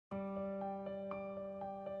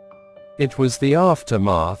It was the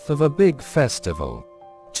aftermath of a big festival.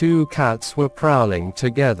 Two cats were prowling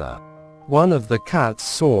together. One of the cats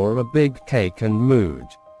saw a big cake and mooed.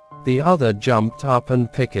 The other jumped up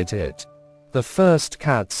and picked it. The first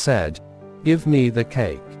cat said, "Give me the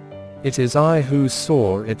cake. It is I who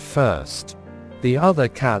saw it first." The other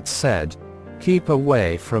cat said, "Keep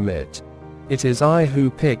away from it. It is I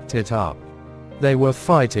who picked it up." They were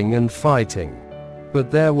fighting and fighting.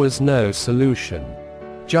 But there was no solution.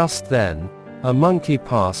 Just then, a monkey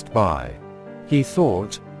passed by. He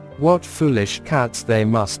thought, "What foolish cats they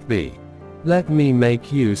must be. Let me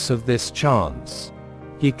make use of this chance."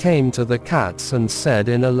 He came to the cats and said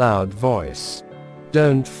in a loud voice,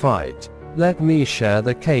 "Don't fight. Let me share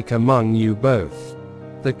the cake among you both."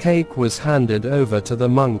 The cake was handed over to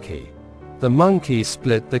the monkey. The monkey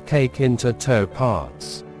split the cake into 2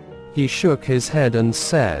 parts. He shook his head and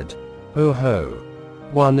said, "Oh ho!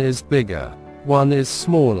 One is bigger, one is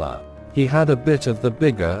smaller." He had a bit of the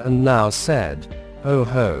bigger and now said, "Oh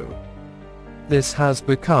ho! This has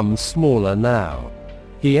become smaller now."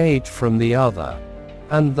 He ate from the other.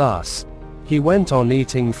 And thus, he went on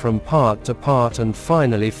eating from part to part and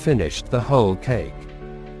finally finished the whole cake.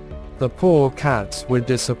 The poor cats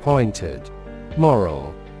were disappointed.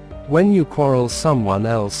 Moral: when you quarrel, someone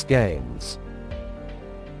else gains.